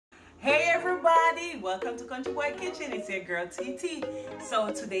everybody, welcome to Country Boy Kitchen. It's your girl TT.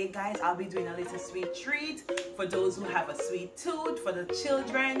 So today guys, I'll be doing a little sweet treat for those who have a sweet tooth, for the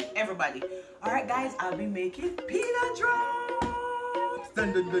children, everybody. Alright guys, I'll be making peanut drops.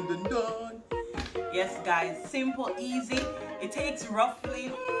 Dun, dun, dun, dun, dun. Yes guys, simple, easy. It takes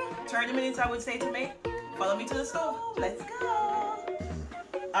roughly 30 minutes I would say to make. Follow me to the stove. Let's go.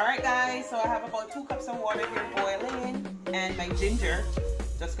 Alright guys, so I have about 2 cups of water here boiling and my ginger.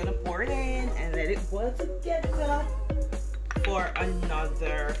 Just gonna pour it in and let it boil together for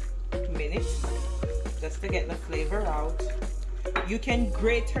another minute just to get the flavor out. You can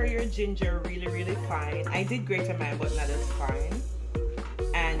grate your ginger really fine. I did grate mine but not as fine.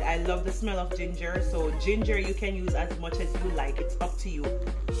 And I love the smell of ginger, so ginger you can use as much as you like. It's up to you.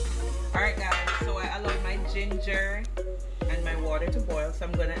 Alright guys, so I allowed my ginger and my water to boil, so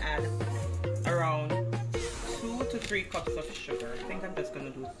I'm gonna add around 2 to 3 cups of sugar. I think I'm just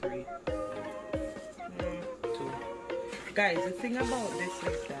gonna do 3. 2. Guys, the thing about this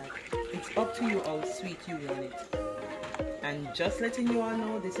is that it's up to you how sweet you want it. And just letting you all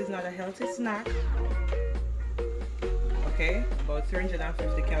know, this is not a healthy snack. Okay, about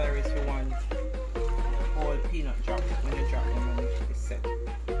 350 calories for one whole peanut drop when you drop them and it's set.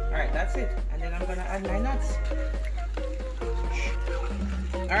 Alright, that's it. And then I'm gonna add my nuts.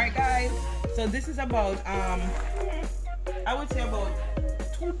 Alright guys, so this is about I would say about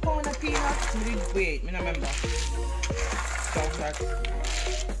 2 pounds of peanuts. Wait, I remember. So that's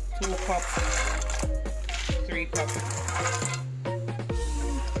 2 cups, 3 cups,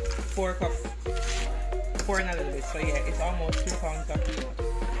 4 cups, 4 and a little bit. So yeah, it's almost 2 pounds of peanuts.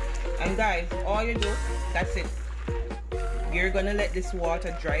 And guys, all you do, that's it. You're gonna let this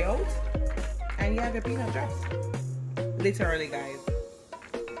water dry out and you have your peanut drops. Literally guys.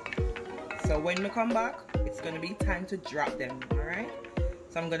 So when we come back, it's gonna be time to drop them, alright?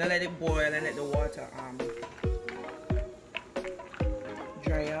 So I'm gonna let it boil and let the water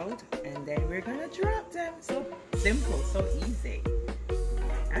dry out, and then we're gonna drop them. So simple, so easy.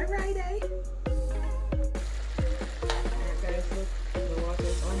 Alright, Alright guys, look, the water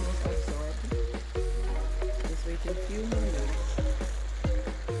is almost absorbed. Just wait a few minutes.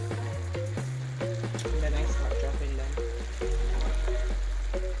 And then I start dropping them.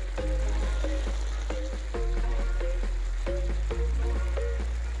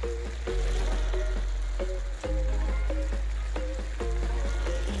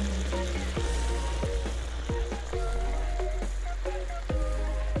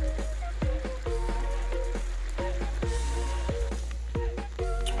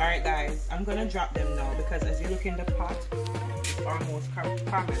 Alright guys, I'm gonna drop them now because as you look in the pot, it's almost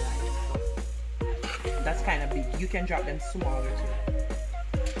caramelized. So that's kind of big. You can drop them smaller too.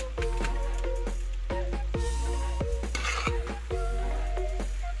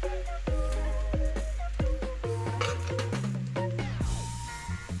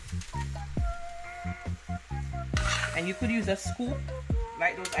 And you could use a scoop,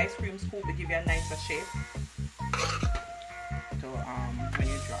 like those ice cream scoop, to give you a nicer shape. So when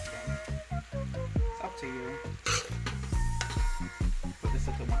you drop them, it's up to you. Put this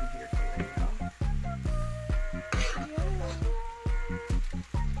little one here for you now.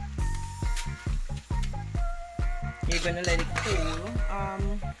 You're gonna let it cool.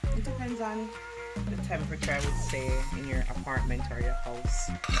 It depends on the temperature, I would say, in your apartment or your house.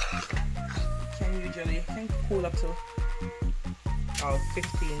 It can cool up to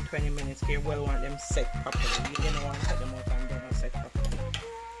 15-20 minutes. You will want them set properly. You don't want to set them out and they're not set properly.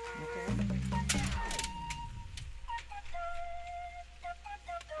 Okay.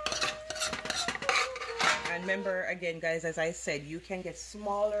 And remember again guys, as I said, you can get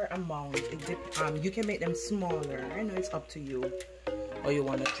smaller amounts. You can make them smaller. I know it's up to you or you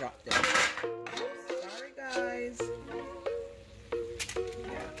want to drop them. Sorry guys.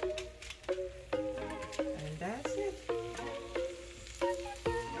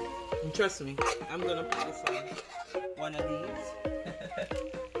 Trust me, I'm gonna put this on one of these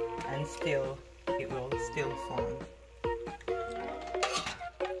and still, it will still form.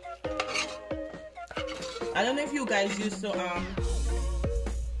 I don't know if you guys used to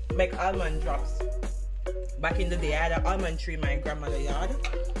make almond drops. Back in the day, I had an almond tree in my grandmother's yard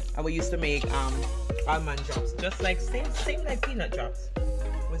and we used to make almond drops, just like same like peanut drops.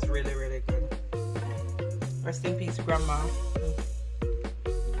 It was really good. Rest in peace, grandma.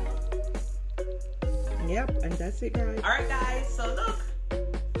 Yep, and that's it guys. Alright guys, so look,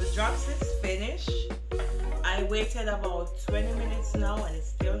 the drops is finished. I waited about 20 minutes now and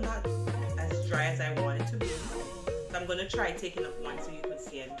it's still not as dry as I want it to be. So I'm gonna try taking up one so you can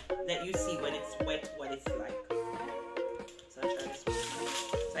see and let you see when it's wet what it's like. So I try this one.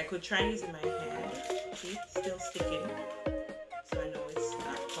 So I could try using my hand. See, it's still sticking. So I know it's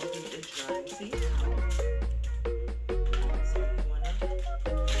not completely dry. See? So you wanna,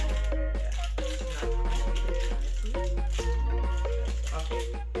 yeah, it's not completely dry. See? Okay.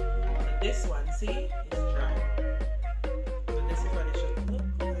 So this one, see, is dry. So this is what it should look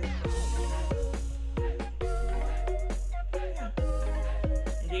like. Yeah.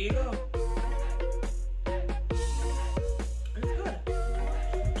 And there you go.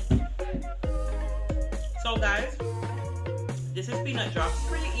 So guys, this is peanut drops,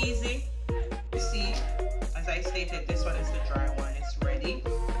 pretty easy. You see, as I stated, this one is the dry one, it's ready.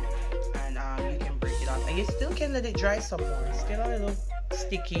 And you can break it up. And you still can let it dry some more, it's still a little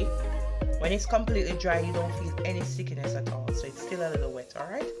sticky. When it's completely dry, you don't feel any stickiness at all. So it's still a little wet,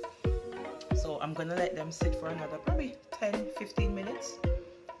 alright? So I'm gonna let them sit for another probably 10-15 minutes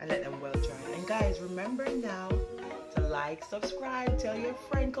and let them well dry. And guys, remember now to like, subscribe, tell your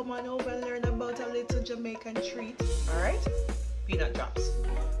friend, come on over and learn about a little Jamaican treat. Alright? Peanut drops.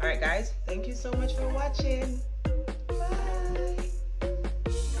 Alright guys, thank you so much for watching.